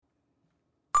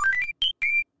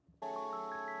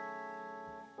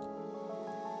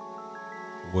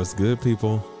What's good,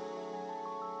 people?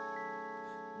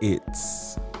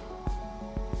 It's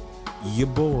your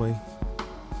boy,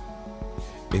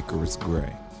 Icarus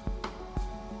Gray.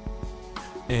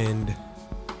 And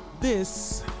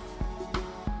this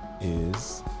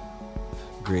is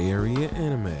Gray Area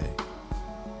Anime.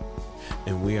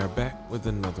 And we are back with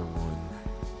another one.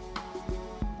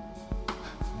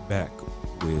 Back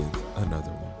with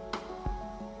another one.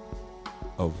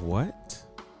 Of what?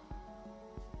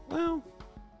 Well,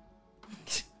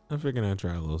 I figured I'd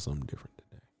try a little something different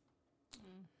today.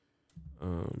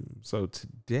 So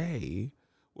today,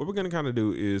 what we're going to kind of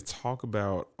do is talk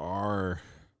about our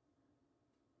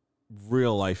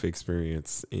real life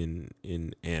experience in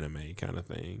anime kind of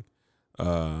thing.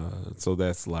 So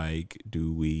that's like,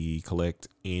 do we collect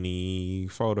any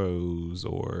photos,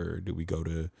 or do we go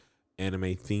to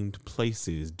anime themed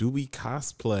places? Do we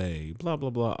cosplay? Blah,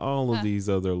 blah, blah. All of these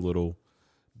other little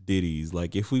ditties.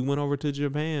 Like, if we went over to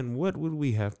Japan, what would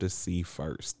we have to see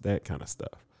first? That kind of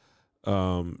stuff.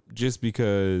 Just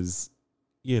because,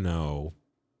 you know,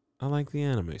 I like the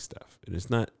anime stuff. And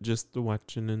it's not just the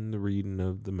watching and the reading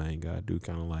of the manga. I do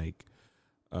kind of like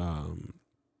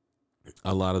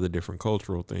a lot of the different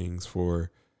cultural things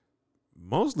for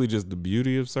mostly just the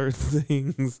beauty of certain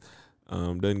things.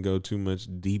 Doesn't go too much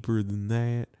deeper than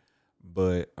that.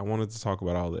 But I wanted to talk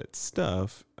about all that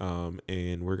stuff.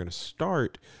 And we're going to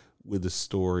start with a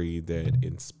story that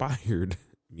inspired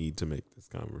me to make this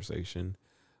conversation.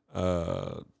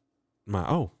 Also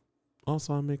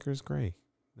I'm Icarus Gray.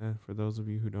 For those of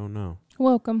you who don't know.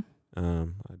 Welcome. I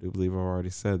do believe I already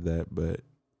said that, but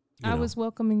I was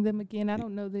welcoming them again. I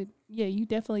don't know that. Yeah, you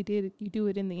definitely did it. You do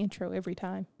it in the intro every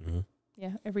time. Mm-hmm.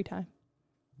 Yeah, every time.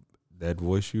 That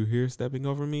voice you hear stepping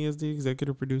over me is the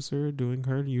executive producer doing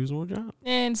her usual job.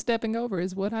 And stepping over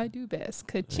is what I do best.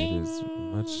 Ka-ching.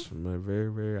 It is my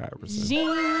very, very Iverson. Zing.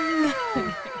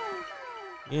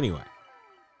 Anyway.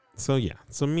 So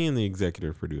me and the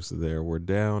executive producer there were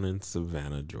down in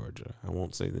Savannah, Georgia. I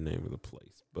won't say the name of the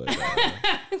place, but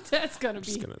that's gonna I'm be.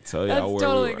 just gonna tell That's y'all where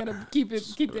totally we were. gonna keep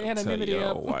the anonymity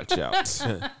up. Watch out.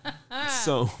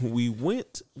 So we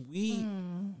went.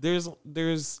 There's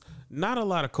not a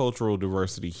lot of cultural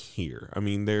diversity here. I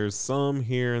mean, there's some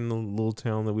here in the little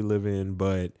town that we live in,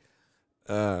 but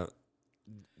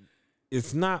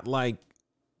it's not like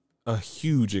a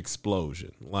huge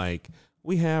explosion. Like,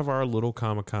 we have our little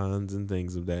Comic-Cons and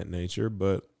things of that nature,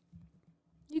 but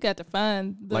you got to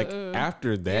find the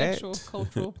after that actual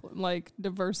cultural like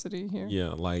diversity here. Yeah,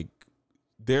 like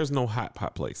there's no hot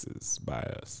pot places by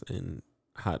us, and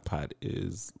hot pot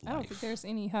is life. I don't think there's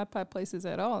any hot pot places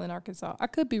at all in Arkansas. I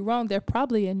could be wrong. They're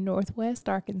probably in Northwest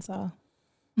Arkansas.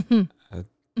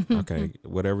 Okay,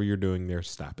 whatever you're doing there,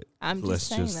 stop it. I'm just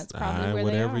saying that's probably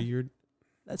where they are.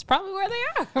 That's probably where they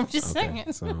are. I'm just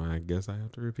saying. So I guess I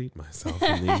have to repeat myself,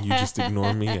 and then you just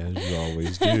ignore me as you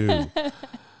always do.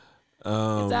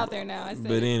 It's out there now. I see.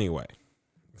 But anyway,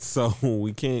 so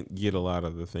we can't get a lot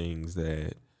of the things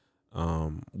that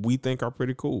we think are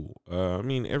pretty cool. I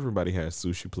mean, everybody has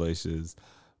sushi places,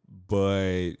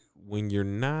 but when you're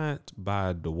not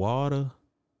by the water,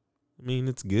 I mean,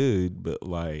 it's good, but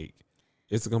like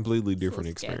it's a completely different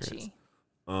experience.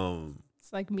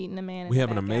 It's like meeting a man. We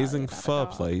have an amazing pho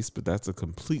place, but that's a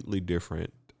completely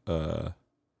different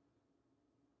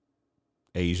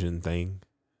Asian thing.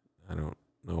 I don't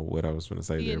know what I was going to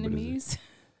say Vietnamese? There,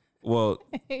 but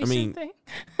I mean, thing?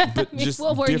 but just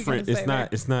different. It's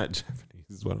not Japanese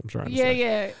is what I'm trying to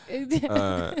say.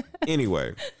 Yeah.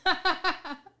 Anyway,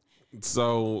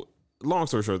 so long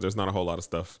story short, there's not a whole lot of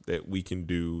stuff that we can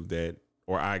do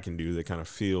or I can do that kind of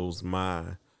fills my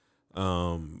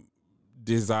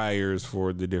desires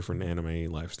for the different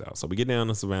anime lifestyle. So we get down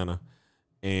to Savannah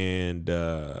and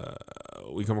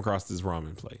we come across this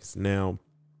ramen place. Now,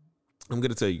 I'm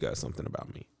going to tell you guys something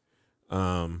about me.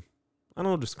 I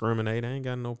don't discriminate. I ain't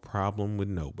got no problem with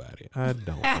nobody. I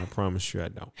don't. I promise you I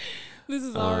don't. This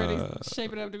is already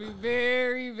shaping up to be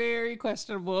very, very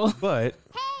questionable. But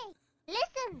hey,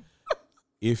 listen.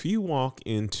 If you walk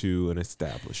into an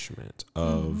establishment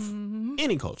of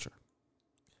any culture,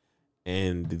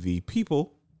 and the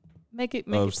people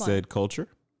of said culture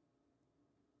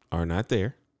are not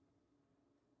there,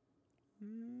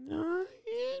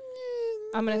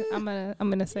 I'm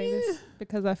gonna say this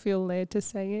because I feel led to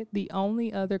say it. The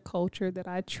only other culture that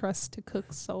I trust to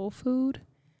cook soul food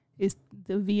is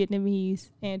the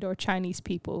Vietnamese and or Chinese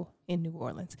people in New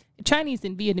Orleans. Chinese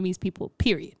and Vietnamese people,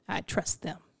 period. I trust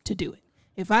them to do it.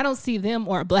 If I don't see them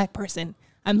or a black person,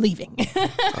 I'm leaving.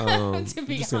 I'm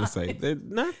just gonna say that,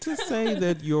 not to say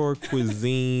that your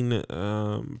cuisine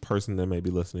person that may be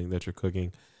listening that you're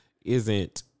cooking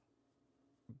isn't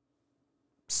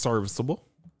serviceable,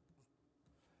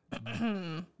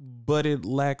 but it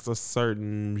lacks a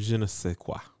certain je ne sais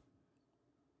quoi.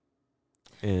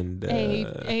 And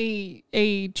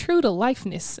a true to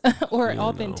lifeness or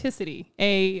authenticity,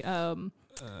 a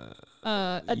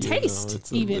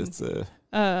taste, even.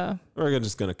 We're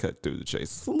just gonna cut through the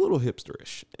chase. It's a little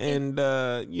hipsterish, and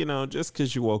just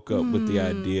because you woke up with the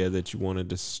idea that you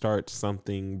wanted to start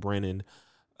something, Brennan,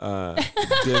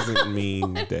 doesn't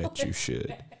mean that you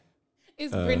should.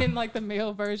 Is Brennan like the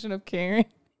male version of Karen?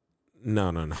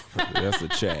 No, that's a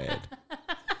Chad.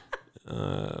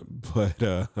 But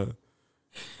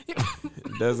it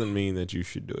doesn't mean that you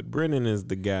should do it. Brennan is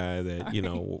the guy that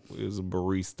was a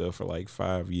barista for like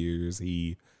 5 years.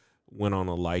 He went on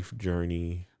a life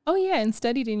journey. Oh yeah, and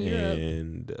studied in Europe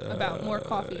and about more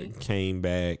coffee. Came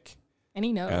back, and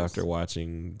he knows after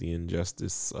watching the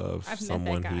injustice of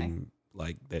someone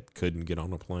that couldn't get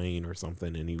on a plane or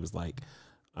something, and he was like,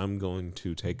 "I'm going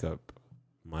to take up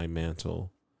my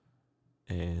mantle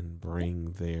and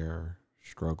bring their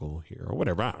struggle here," or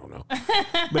whatever. I don't know,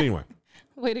 but anyway.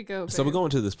 Way to go, babe. So we're going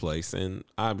to this place, and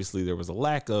obviously there was a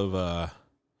lack of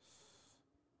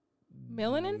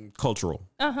melanin, cultural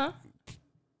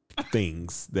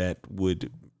things that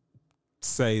would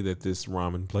say that this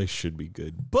ramen place should be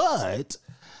good. But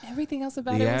everything else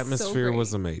about the it was atmosphere so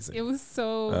was amazing. It was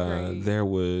so great. There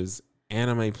was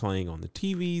anime playing on the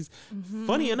TVs.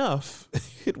 Funny enough,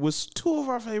 it was two of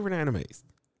our favorite animes.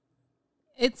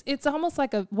 It's almost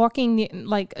like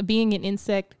being an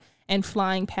insect and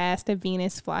flying past a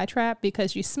Venus flytrap,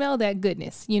 because you smell that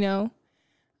goodness, really.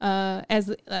 Okay.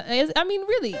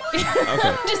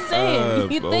 Just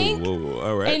saying. You think,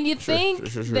 all right. And you think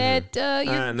that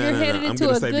you're headed into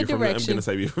a good direction. I'm going to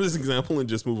save you from this example and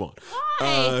just move on.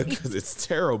 Why? Because it's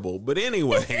terrible. But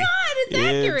anyway, it's not. It's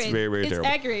accurate. It's very, very terrible.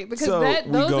 It's accurate because so those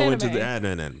we go anime. into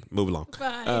the move along.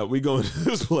 We go into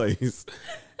this place,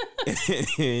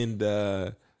 and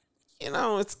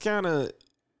it's kind of.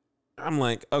 I'm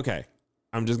like, okay,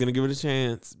 I'm just gonna give it a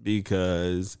chance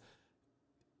because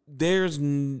there's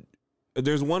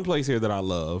one place here that I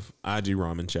love, IG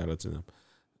Ramen. Shout out to them.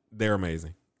 They're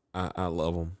amazing. I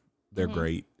love them. They're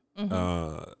great.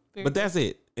 But that's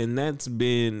it. And that's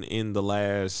been in the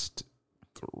last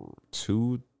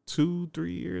 2-3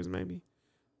 years, maybe.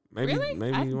 Really?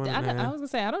 Maybe I was gonna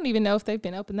say, I don't even know if they've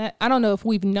been open that. I don't know if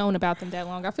we've known about them that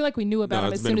long. I feel like we knew about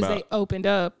them as soon as they opened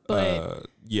up. But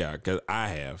yeah, because I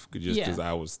have, because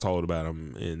I was told about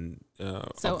them in.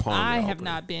 So I have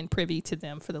not been privy to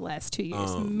them for the last 2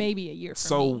 years, maybe a year.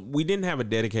 So we didn't have a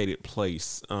dedicated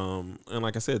place, and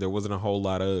like I said, there wasn't a whole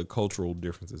lot of cultural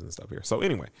differences and stuff here. So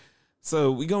anyway, so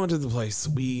we go into the place,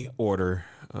 we order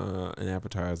an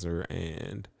appetizer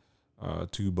and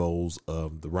 2 bowls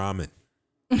of the ramen.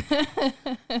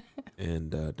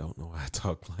 And don't know why I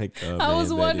talk like a man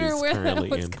was wondering that is where currently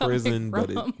that was in prison,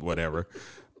 coming but whatever.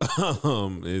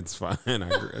 It's fine.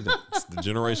 It's the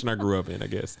generation I grew up in, I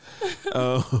guess.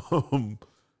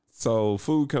 So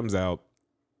food comes out.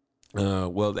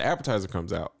 The appetizer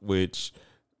comes out, which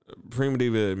Prima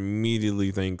Diva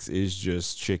immediately thinks is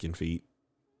just chicken feet.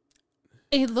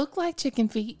 It looked like chicken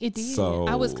feet. It did. So,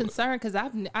 I was concerned because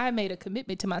I made a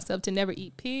commitment to myself to never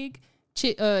eat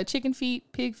chicken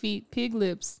feet, pig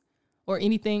lips, or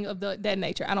anything of that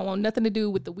nature. I don't want nothing to do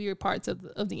with the weird parts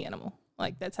of the animal.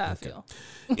 Like, that's how I feel.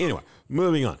 Anyway,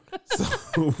 moving on.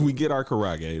 So we get our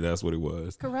karage. That's what it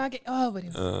was. Karage. Oh, but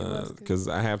it was because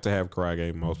I have to have karage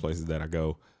in most places that I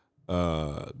go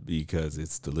because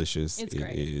it's delicious. It's it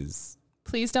great. is.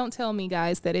 Please don't tell me,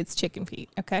 guys, that it's chicken feet.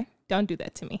 Okay, don't do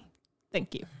that to me.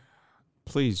 Thank you.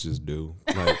 Please just do.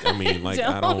 Like, I mean, like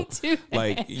I don't do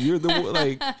like you're the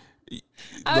like.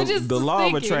 The law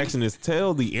of attraction is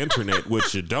tell the internet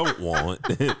what you don't want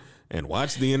and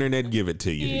watch the internet give it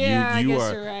to you. Yeah, you I guess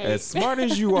are you're right. as smart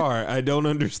as you are. I don't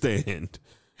understand.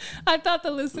 I thought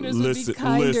the listeners would be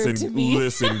kinder to me.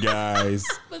 Listen, guys.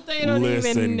 But they don't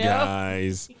even know.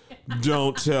 Guys.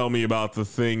 Don't tell me about the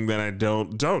thing that I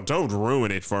don't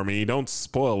ruin it for me. Don't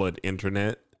spoil it,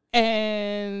 internet.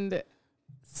 And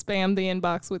spam the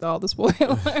inbox with all the spoilers.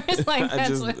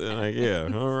 Yeah.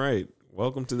 All right.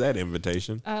 Welcome to that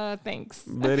invitation. Thanks.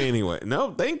 But anyway,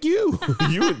 no, thank you.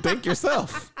 You would thank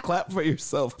yourself. Clap for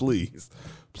yourself, please.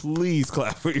 Please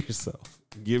clap for yourself.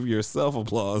 Give yourself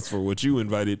applause for what you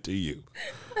invited to you.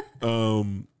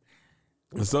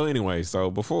 So anyway,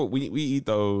 before we eat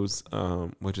those,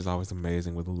 which is always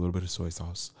amazing with a little bit of soy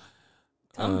sauce.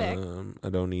 Come back. I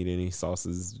don't need any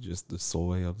sauces, just the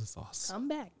soy of the sauce. Come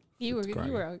back. You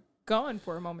were gone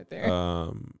for a moment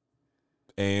there.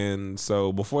 And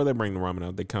so before they bring the ramen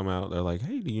out, they come out. They're like,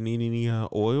 "Hey, do you need any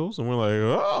oils?" And we're like,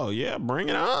 "Oh yeah, bring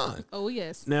it on." Oh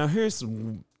yes. Now here's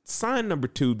sign number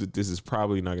 2 that this is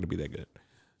probably not going to be that good.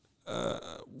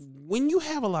 When you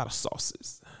have a lot of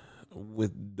sauces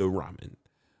with the ramen,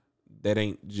 that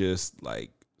ain't just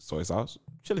like soy sauce,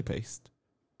 chili paste,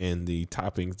 and the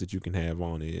toppings that you can have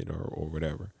on it or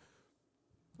whatever.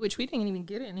 Which we didn't even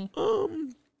get any.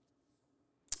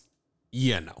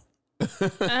 Yeah, no.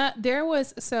 There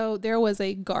was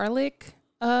a garlic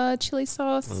chili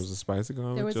sauce. There was a spicy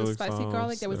garlic. There was a chili spicy sauce.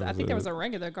 garlic. I think there was a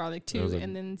regular garlic too, was a-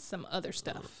 and then some other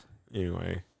stuff.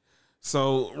 Anyway,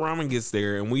 so ramen gets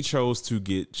there, and we chose to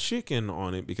get chicken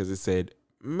on it because it said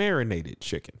marinated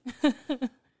chicken.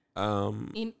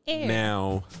 In air.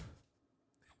 Now,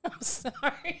 I'm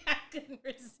sorry, I couldn't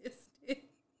resist it.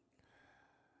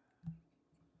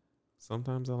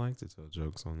 sometimes I like to tell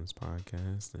jokes on this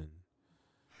podcast, and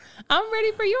I'm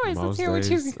ready for yours. Let's most hear what days,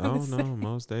 you're going to say.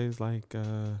 most days like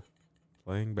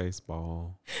playing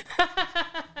baseball,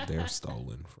 they're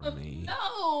stolen from me.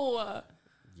 No,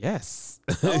 Yes,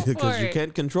 Go for because you it.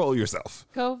 can't control yourself.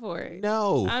 go for it.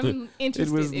 No, I'm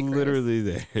interested. it was Icarus. literally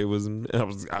there. It was.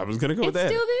 I was gonna go with It's that.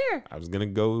 still there. I was gonna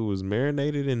go. It was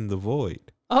marinated in the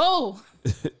void. Oh,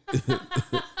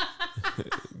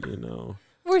 You know.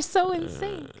 we're so in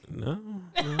sync.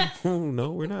 No,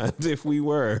 we're not. If we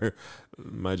were,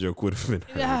 my joke would have been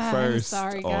heard I'm first.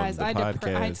 sorry, on guys. the I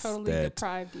podcast totally that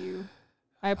deprived you.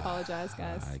 I apologize,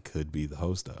 guys. I could be the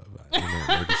host of. I don't know.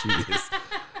 Maybe she is.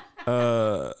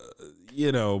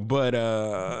 But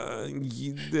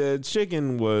the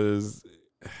chicken was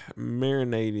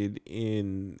marinated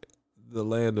in the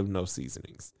land of no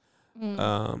seasonings.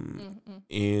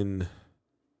 In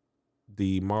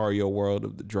the Mario world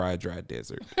of the dry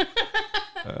desert.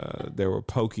 There were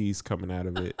pokies coming out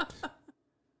of it.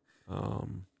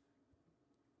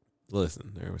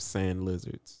 Listen, there were sand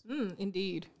lizards.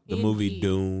 Indeed. The movie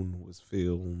Dune was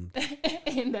filmed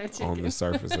And that chicken. on the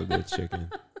surface of that chicken.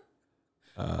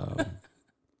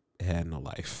 It had no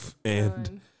life.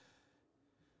 And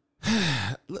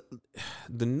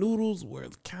the noodles were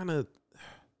kind of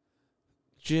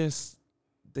just,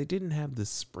 they didn't have the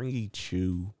springy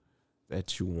chew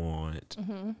that you want.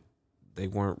 Mm-hmm. They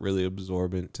weren't really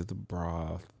absorbent to the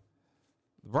broth.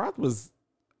 The broth was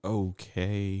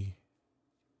okay.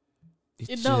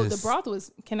 The broth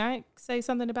was. Can I say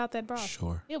something about that broth?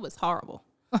 Sure. It was horrible.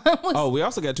 We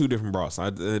also got 2 different broths. I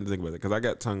didn't think about it because I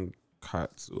got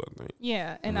tonkatsu, I think.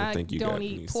 Yeah, and I I think you don't got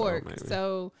eat miso, pork, maybe.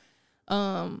 so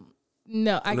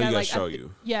no, I know got you like show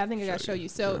you. Yeah, I think I got to show you, you.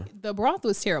 So yeah. the broth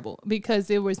was terrible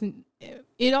because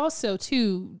it also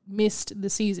too missed the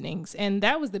seasonings, and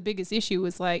that was the biggest issue.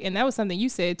 Was like, and that was something you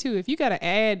said too. If you got to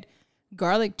add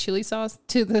garlic chili sauce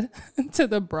to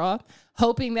the broth,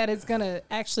 hoping that it's gonna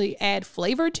actually add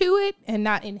flavor to it and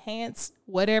not enhance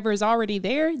whatever is already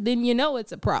there, then you know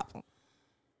it's a problem.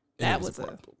 That was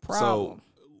a problem.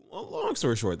 So, long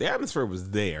story short, the atmosphere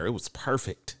was there. It was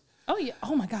perfect. Oh yeah!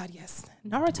 Oh my God! Yes,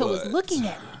 Naruto was looking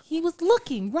at me. He was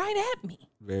looking right at me.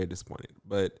 Very disappointed,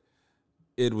 but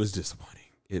it was disappointing.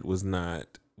 It was not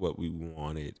what we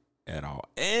wanted at all.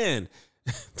 And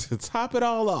to top it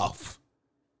all off,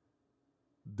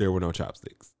 there were no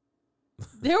chopsticks.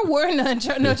 There were no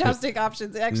chopstick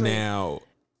options actually. Now,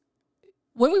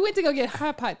 When we went to go get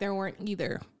hot pot, there weren't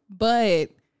either.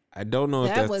 But I don't know if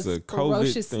that that's was a COVID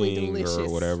ferociously thing delicious. or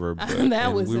whatever. But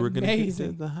That was we were gonna amazing.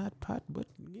 get to the hot pot, but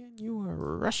again, you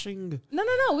were rushing. No.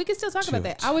 We can still talk about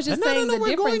that. I was just No, saying the we're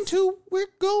difference. We're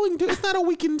going to. It's not a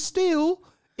we can still.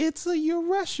 It's a you're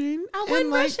rushing. I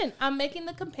wasn't rushing. I'm making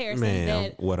the comparison Ma'am,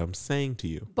 that what I'm saying to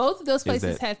you, both of those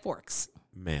places that- had forks.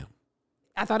 ma'am,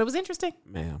 I thought it was interesting.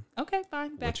 ma'am. Okay,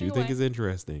 fine. Back What you think is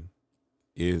interesting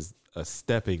is a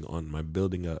stepping on my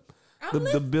building up.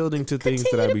 The building to things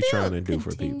that I be trying to do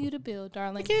for people. Continue to build,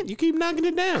 darling. Can't you keep knocking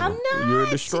it down? I'm not. You're a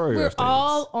destroyer. We're of things.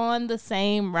 all on the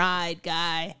same ride,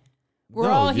 guy. We're no,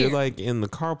 all you're here. like in the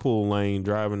carpool lane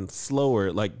driving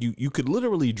slower. Like you could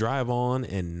literally drive on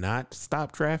and not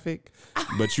stop traffic,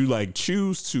 but you like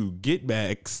choose to get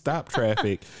back, stop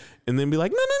traffic, and then be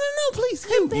like, no, please.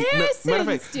 Matter of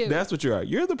fact, dude. that's what you are.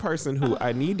 You're the person who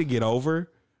I need to get over.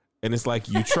 And it's like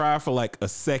you try for like a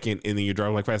second and then you're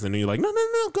driving like fast and then you're like, no,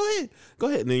 go ahead.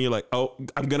 And then you're like, oh,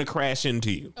 I'm going to crash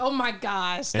into you. Oh my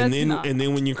gosh. And then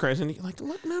when you crash into you're like,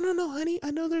 look, no, honey, I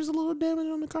know there's a little damage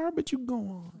on the car, but you go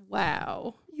on.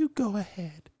 Wow. You go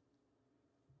ahead.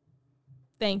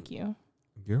 Thank you.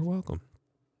 You're welcome.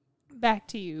 Back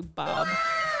to you, Bob.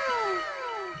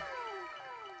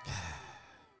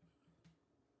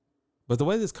 But the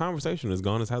way this conversation has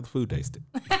gone is how the food tasted.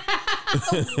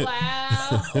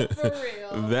 Wow. For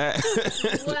real. That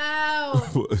Wow.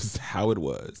 No. was how it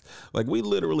was. Like, we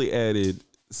literally added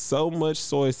so much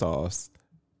soy sauce.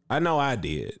 I know I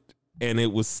did. And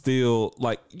it was still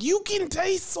like, you can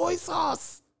taste soy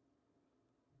sauce.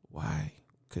 Why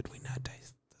could we not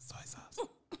taste the soy sauce?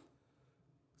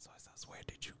 Soy sauce, where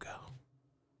did you go?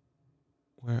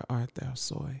 Where art thou,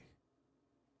 soy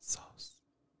sauce?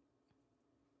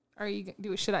 Are you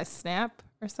do? Should I snap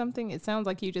or something? It sounds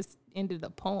like you just ended a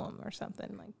poem or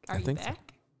something. Like, are you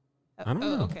back? So. I don't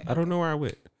know. Okay. I don't know where I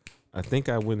went. I think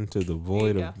I went into the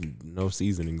void you of no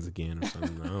seasonings again or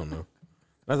something. I don't know.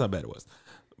 That's how bad it was.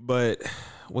 But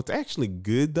what's actually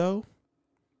good, though,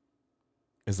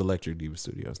 is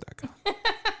electricdivastudios.com.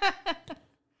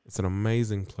 It's an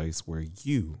amazing place where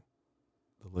you,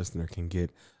 the listener, can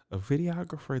get a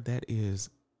videographer that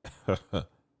is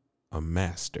a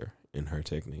master in her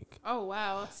technique. Oh,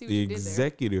 wow. See what The you did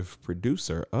executive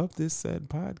producer of this said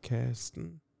podcast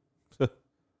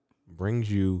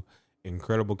brings you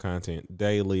incredible content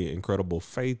daily, incredible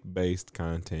faith-based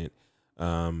content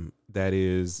that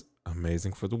is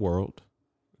amazing for the world.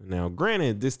 Now,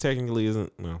 granted, this technically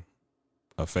isn't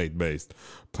a faith-based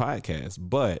podcast,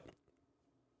 but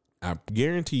I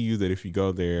guarantee you that if you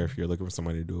go there, if you're looking for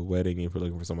somebody to do a wedding, if you're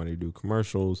looking for somebody to do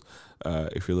commercials,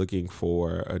 if you're looking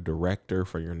for a director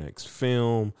for your next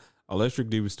film,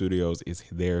 Electric Diva Studios is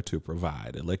there to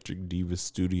provide.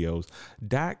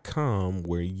 ElectricDivaStudios.com,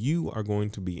 where you are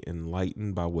going to be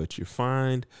enlightened by what you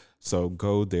find. So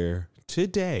go there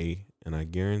today, and I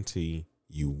guarantee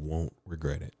you won't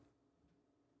regret it.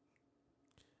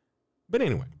 But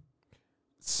anyway,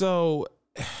 so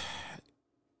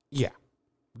yeah,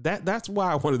 that's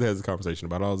why I wanted to have this conversation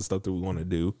about all the stuff that we want to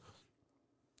do.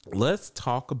 Let's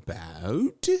talk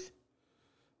about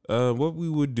what we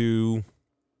would do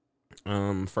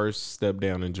first step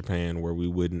down in Japan, where we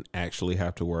wouldn't actually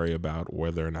have to worry about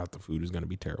whether or not the food is going to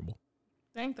be terrible.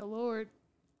 Thank the Lord.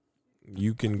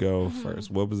 You can go first.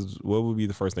 What would be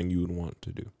the first thing you would want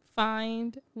to do?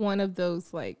 Find one of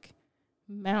those like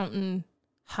mountain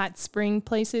hot spring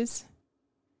places.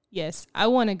 Yes, I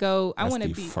want to go. I want to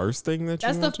be first thing that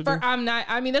that's you the want to do. I'm not.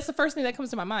 I mean, that's the first thing that comes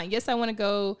to my mind. Yes, I want to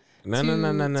go. No.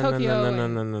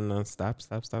 Stop.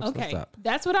 Okay, Stop.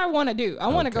 that's what I want to do. I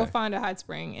want to go find a hot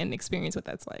spring and experience what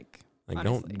that's like. Like,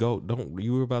 honestly. don't.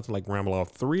 You were about to like ramble off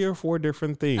 3 or 4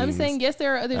 different things. I'm saying yes,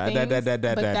 there are other things, but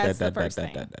that's the first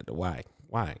thing. Why?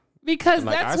 Because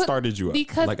like, that's I started you up.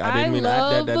 Because like I didn't mean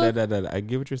love. I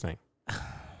get what you're saying.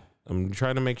 I'm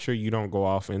trying to make sure you don't go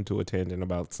off into a tangent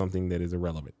about something that is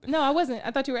irrelevant. No, I wasn't. I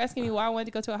thought you were asking me why I wanted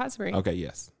to go to a hot spring. Okay,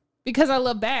 yes. Because I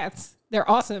love baths. They're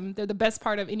awesome. They're the best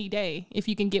part of any day. If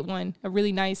you can get one, a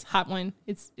really nice hot one,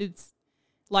 it's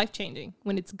life-changing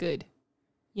when it's good.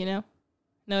 You know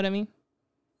what I mean?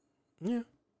 Yeah.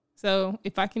 So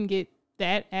if I can get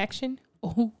that action,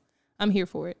 I'm here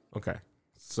for it. Okay.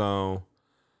 So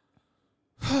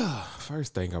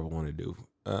first thing I would want to do,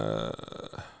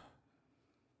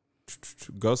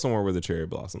 go somewhere where the cherry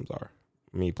blossoms are.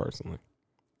 Me personally.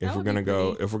 If we're gonna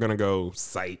go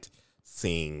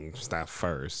sightseeing stuff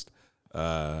first,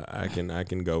 I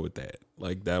can go with that.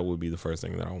 Like, that would be the first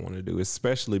thing that I want to do,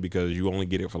 especially because you only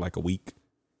get it for like a week.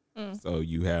 So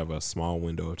you have a small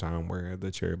window of time where the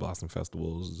cherry blossom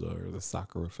festivals or the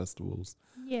sakura festivals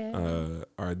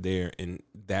are there, and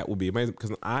that would be amazing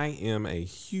because I am a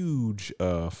huge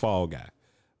fall guy.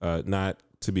 Not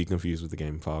to be confused with the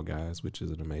game Fall Guys, which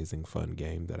is an amazing, fun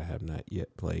game that I have not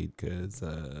yet played because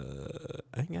I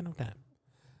ain't got no time.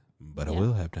 But I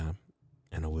will have time,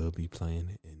 and I will be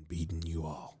playing and beating you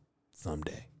all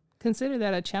someday. Consider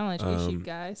that a challenge issue,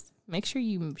 guys. Make sure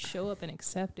you show up and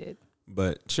accept it.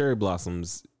 But cherry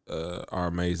blossoms are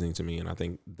amazing to me, and I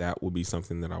think that would be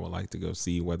something that I would like to go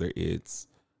see, whether it's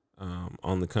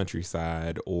on the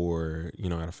countryside or,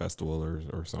 at a festival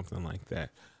or something like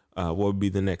that. What would be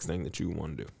the next thing that you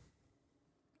want to do?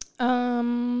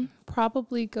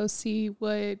 Probably go see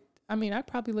I'd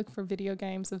probably look for video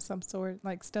games of some sort,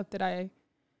 like stuff that I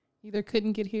either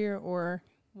couldn't get here or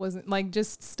wasn't, like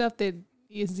just stuff that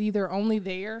is either only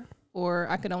there or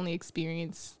I could only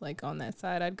experience like on that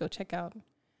side. I'd go check out.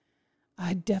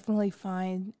 I'd definitely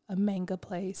find a manga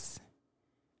place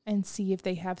and see if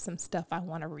they have some stuff I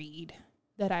want to read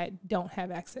that I don't have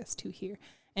access to here.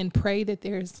 And pray that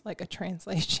there's like a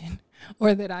translation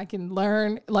or that I can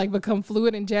learn, like become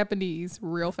fluent in Japanese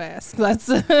real fast. That's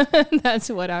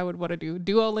what I would want to do.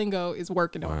 Duolingo is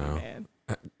working on me, man.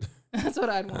 That's what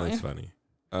I'd want. That's funny.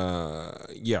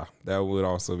 Yeah, that would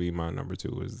also be my number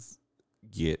 2 is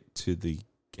get to the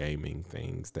gaming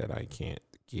things that I can't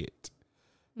get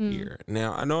here.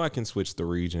 Now, I know I can switch the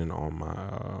region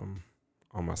on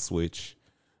my Switch,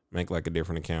 make like a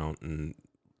different account and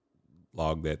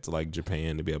log that to like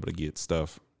Japan to be able to get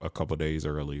stuff a couple days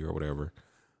early or whatever.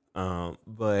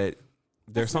 But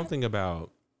there's something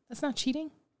about That's not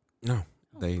cheating? no,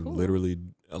 they cool. literally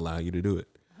allow you to do it.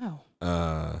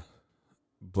 Wow.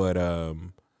 But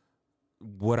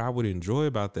what I would enjoy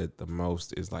about that the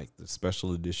most is like the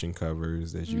special edition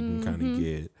covers that you can kind of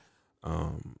get,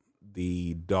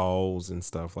 the dolls and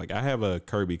stuff. Like I have a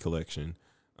Kirby collection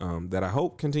that I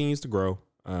hope continues to grow.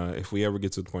 If we ever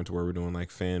get to the point to where we're doing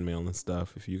like fan mail and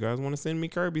stuff, if you guys want to send me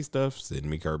Kirby stuff, send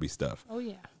me Kirby stuff. Oh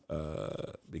yeah.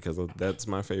 Because that's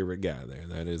my favorite guy there.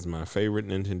 That is my favorite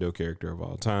Nintendo character of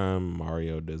all time.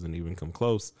 Mario doesn't even come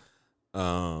close.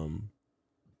 And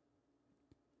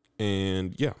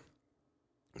yeah,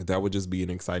 that would just be an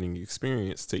exciting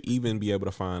experience to even be able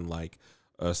to find like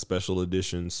a special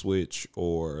edition Switch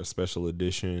or a special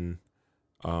edition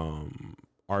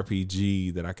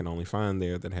RPG that I can only find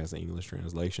there that has English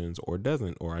translations or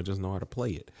doesn't, or I just know how to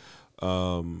play it.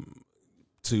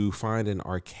 To find an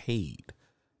arcade.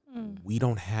 We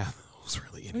don't have those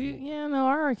really anymore.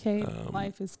 Our arcade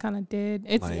life is kind of dead.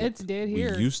 It's dead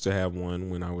here. We used to have one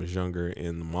when I was younger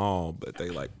in the mall, but they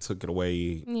like took it away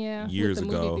years with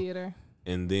the ago. movie theater.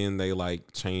 And then they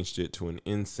like changed it to an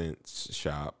incense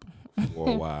shop for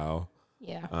a while.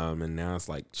 Yeah. And now it's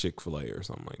like Chick-fil-A or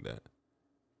something like that.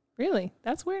 Really?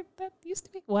 That's where that used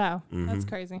to be? Wow. That's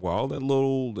crazy. Well, that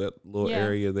little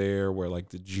area there where like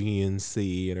the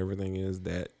GNC and everything is,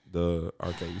 that the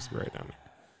arcade used to be right down there.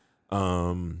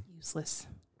 Useless.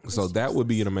 So that would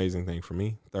be an amazing thing for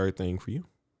me. Third thing for you.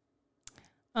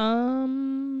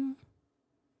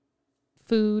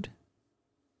 Food.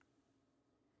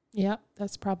 Yep,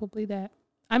 that's probably that.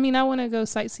 I mean, I want to go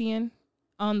sightseeing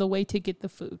on the way to get the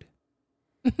food.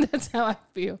 That's how I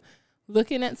feel.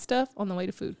 Looking at stuff on the way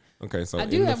to food. Okay, so I in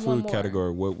do the have one food more.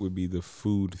 category, what would be the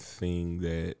food thing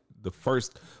that the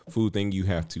first food thing you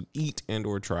have to eat and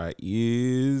or try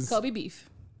is Kobe beef.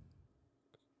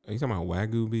 Are you talking about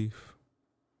Wagyu beef?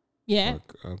 Yeah.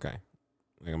 Okay.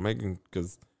 Like I'm making,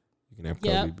 because you can have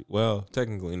Kobe beef. Well,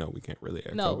 technically, no, we can't really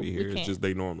have Kobe here. It's just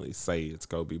they normally say it's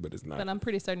Kobe, but it's not. But I'm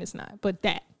pretty certain it's not. But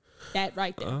that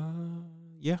right there.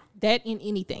 Yeah. That in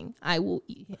anything, I will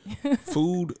eat it.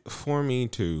 Food for me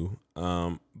too.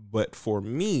 But for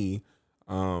me,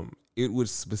 it would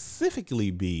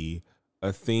specifically be a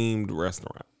themed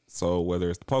restaurant. So whether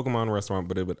it's the Pokemon restaurant,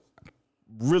 but it would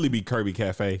really be Kirby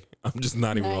Cafe. I'm just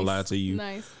not even gonna lie to you.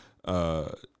 Nice.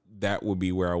 That would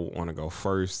be where I would want to go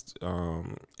first.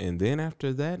 And then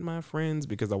after that, my friends,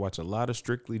 because I watch a lot of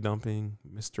Strictly Dumping,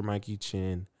 Mr. Mikey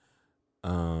Chin.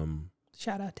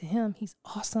 Shout out to him. He's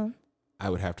awesome. I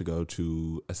would have to go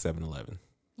to a 7-Eleven.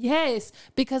 Yes,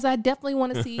 because I definitely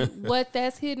want to see what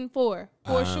that's hidden for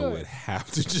sure. I would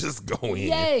have to just go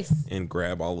in and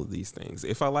grab all of these things.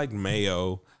 If I like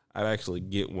mayo, I'd actually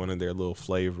get one of their little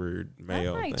flavored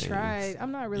mayo I might things. try it.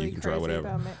 I'm not really can try crazy whatever.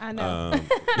 about mayo. I know.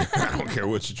 I don't care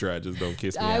what you try. Just don't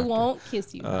kiss me. I after. won't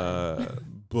kiss you.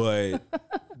 But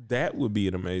that would be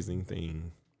an amazing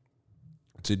thing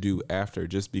to do after,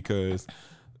 just because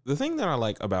the thing that I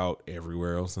like about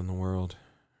everywhere else in the world,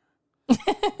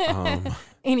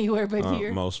 anywhere but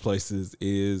here, most places,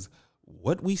 is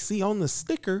what we see on the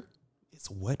sticker is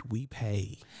what we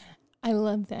pay. I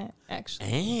love that, actually.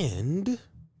 And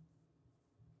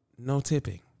no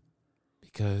tipping,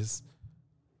 because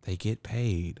they get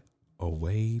paid a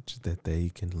wage that they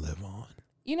can live on.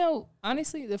 You know,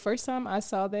 honestly, the first time I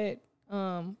saw that,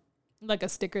 like a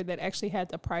sticker that actually had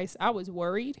the price, I was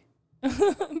worried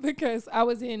because I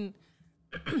was in,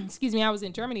 I was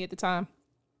in Germany at the time.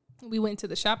 We went to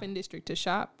the shopping district to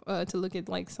shop, to look at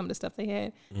like some of the stuff they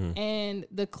had. And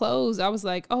the clothes, I was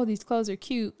like, oh, these clothes are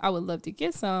cute. I would love to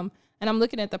get some. And I'm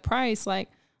looking at the price like,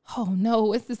 oh no,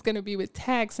 what's this going to be with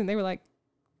tax? And they were like,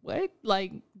 what?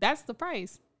 Like, that's the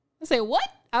price. I say, what?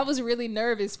 I was really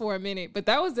nervous for a minute, but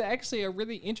that was actually a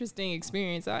really interesting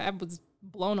experience. I was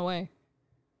blown away.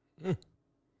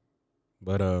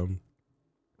 But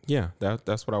yeah,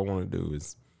 that's what I want to do,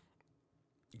 is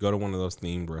go to one of those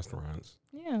themed restaurants.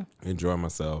 Yeah. Enjoy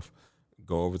myself.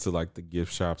 Go over to like the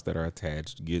gift shops that are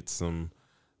attached. Get some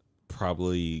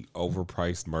probably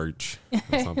overpriced merch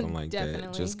or something like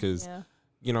that. Just because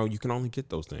you know you can only get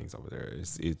those things over there.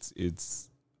 It's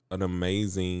an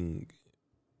amazing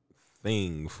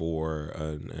thing for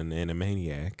an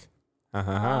animaniac.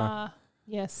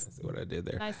 Yes. That's what I did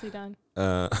there. Nicely done.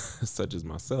 Such as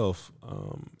myself.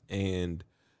 And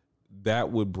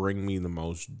that would bring me the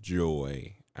most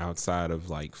joy outside of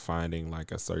like finding like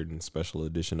a certain special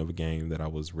edition of a game that I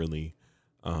was really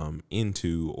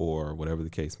into, or whatever the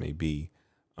case may be.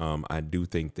 I do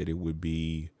think that it would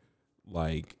be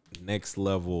like next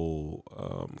level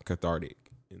cathartic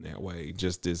in that way.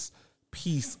 Just this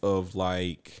piece of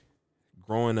like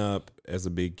growing up as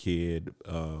a big kid,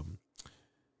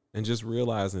 and just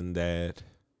realizing that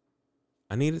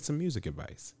I needed some music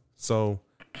advice. So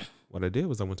what I did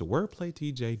was I went to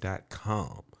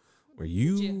wordplaytj.com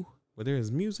where there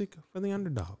is music for the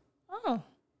underdog. Oh,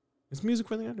 It's music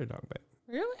for the underdog, babe.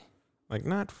 really? Like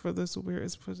not for the super,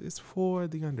 it's for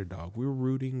the underdog. We're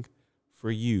rooting for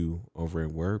you over at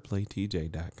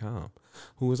wordplaytj.com,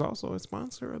 who is also a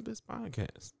sponsor of this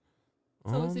podcast.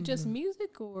 So is it just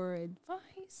music or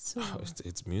advice? Or?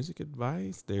 It's music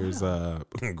advice. There's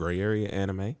Gray Area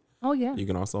Anime. Oh, yeah. You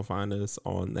can also find us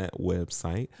on that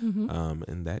website,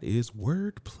 and that is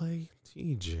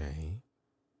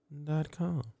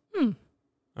wordplaytj.com.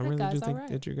 I really do think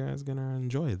that you guys are gonna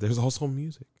enjoy it. There's also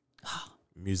music,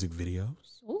 music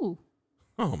videos. Ooh,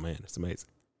 Oh man, it's amazing.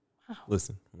 wow.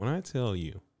 Listen, when I tell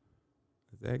you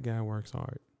that guy works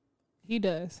hard, He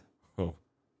does. oh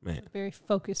man, Very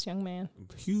focused young man.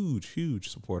 huge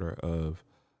supporter of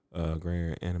Gray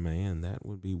Area Anime, and that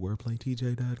would be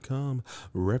wordplaytj.com,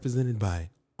 represented by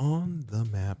On the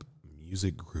Map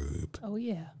Music Group. Oh,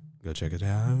 yeah. Go check it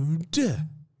out.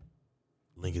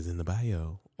 Link is in the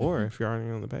bio. Or if you're already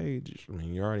on the page, I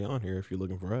mean, you're already on here if you're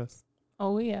looking for us.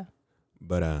 Oh, yeah.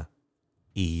 But,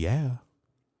 yeah.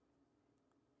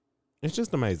 It's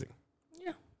just amazing.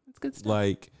 Yeah, it's good stuff.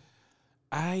 Like,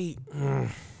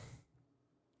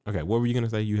 Okay, what were you going to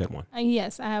say? You had one.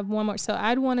 Yes, I have one more. So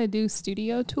I'd want to do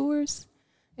studio tours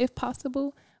if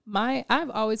possible.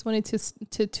 I've always wanted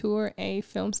to tour a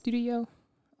film studio,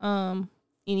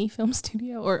 any film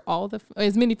studio or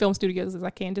as many film studios as I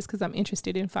can, just because I'm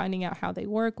interested in finding out how they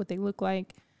work, what they look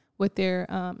like, what their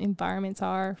environments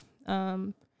are.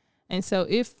 And so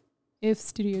if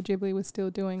Studio Ghibli was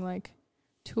still doing like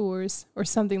tours or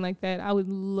something like that, I would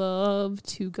love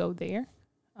to go there.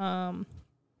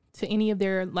 To any of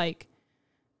their like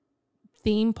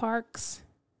theme parks,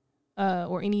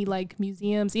 or any like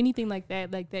museums, anything like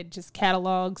that just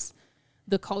catalogs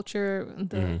the culture,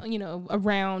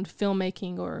 around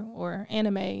filmmaking or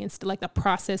anime and like the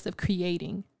process of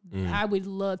creating. I would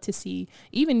love to see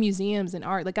even museums and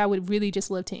art. Like I would really just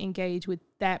love to engage with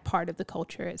that part of the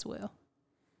culture as well.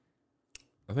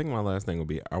 I think my last thing will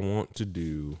be I want to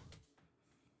do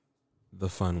the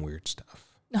fun, weird stuff.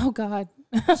 Oh God,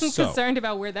 I'm concerned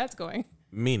about where that's going.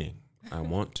 Meaning, I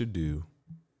want to do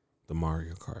the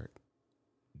Mario Kart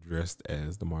dressed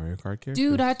as the Mario Kart character.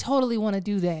 Dude, I totally want to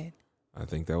do that. I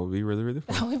think that would be really, really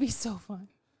fun. That would be so fun.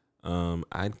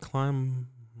 I'd climb.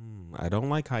 I don't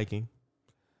like hiking,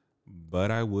 but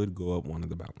I would go up one of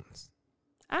the mountains.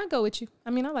 I'll go with you. I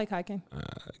mean, I like hiking.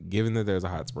 Given that there's a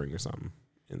hot spring or something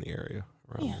in the area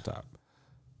around the top.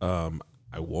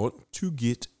 I want to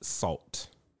get salt.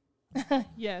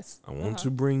 Yes. I want to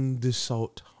bring the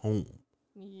salt home.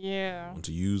 Yeah. I want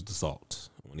to use the salt.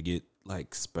 I want to get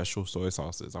like special soy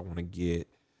sauces. I want to get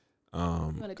I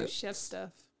want to do chef stuff.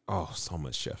 Oh, so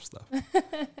much chef stuff.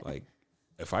 Like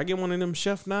if I get one of them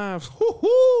chef knives,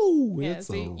 whoo-hoo, Yeah, it's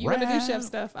see, a you want to do wrap. chef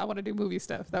stuff. I want to do movie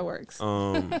stuff. That works.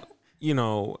 I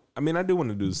mean, I do want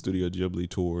to do the Studio Ghibli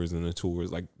tours and the tours,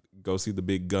 like go see the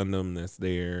big Gundam that's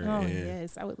there. Oh, and,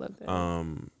 yes, I would love that.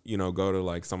 Go to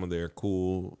like some of their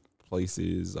cool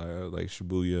places, like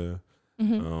Shibuya,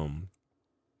 and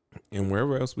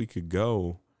wherever else we could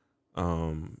go,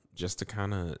 just to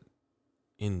kind of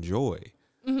enjoy.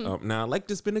 Now, I like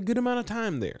to spend a good amount of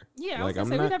time there. Yeah, like I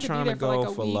was I'm gonna say, we'd not have to trying be to there for go like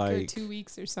a for week like or 2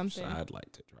 weeks or something. I'd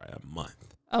like to try a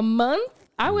month. A month?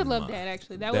 I would love Month. that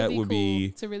actually. That would be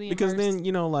cool to really because immerse.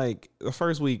 then like the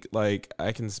first week, like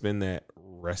I can spend that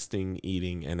resting,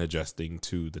 eating, and adjusting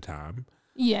to the time.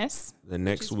 Yes. The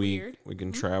next is week weird. we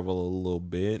can travel a little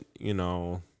bit.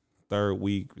 Third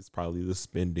week is probably the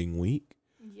spending week.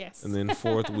 Yes. And then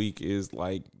fourth week is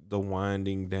like the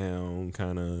winding down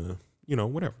kind of,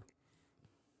 whatever.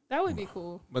 That would be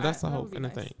cool. But that's the That whole would be kind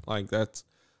of nice. thing. Like that's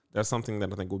something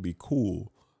that I think would be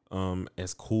cool.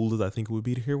 As cool as I think it would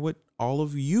be to hear what all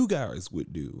of you guys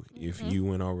would do if you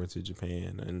went over to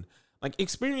Japan and like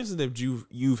experiences that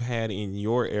you've had in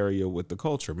your area with the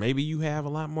culture. Maybe you have a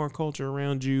lot more culture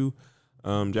around you,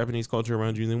 Japanese culture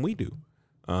around you than we do.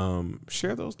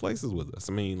 Share those places with us.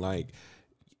 I mean, like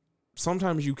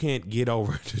sometimes you can't get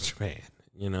over to Japan.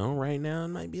 Right now it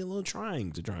might be a little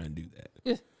trying to try and do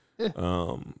that.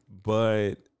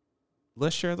 But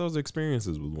let's share those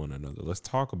experiences with one another. Let's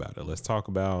talk about it. Let's talk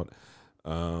about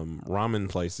ramen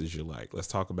places you like. Let's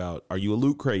talk about, are you a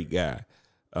Loot Crate guy?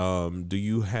 Are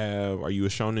you a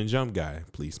Shonen Jump guy?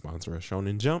 Please sponsor a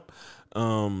Shonen Jump.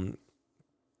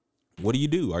 What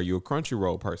do? Are you a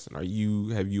Crunchyroll person?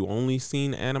 Have you only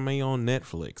seen anime on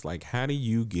Netflix? Like, how do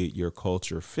you get your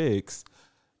culture fix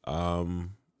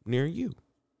near you.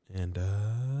 And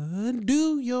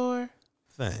do your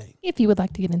thing. If you would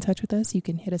like to get in touch with us, you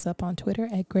can hit us up on Twitter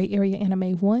at Gray Area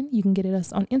Anime 1. You can get at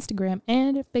us on Instagram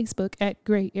and Facebook at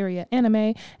Gray Area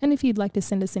Anime. And if you'd like to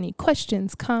send us any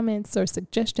questions, comments, or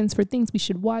suggestions for things we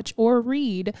should watch or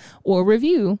read or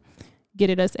review, get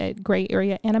at us at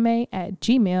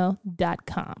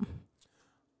grayareaanime@gmail.com.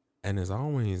 And as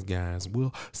always, guys,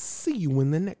 we'll see you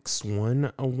in the next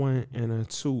one. A 1 and a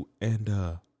 2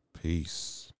 and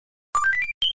peace.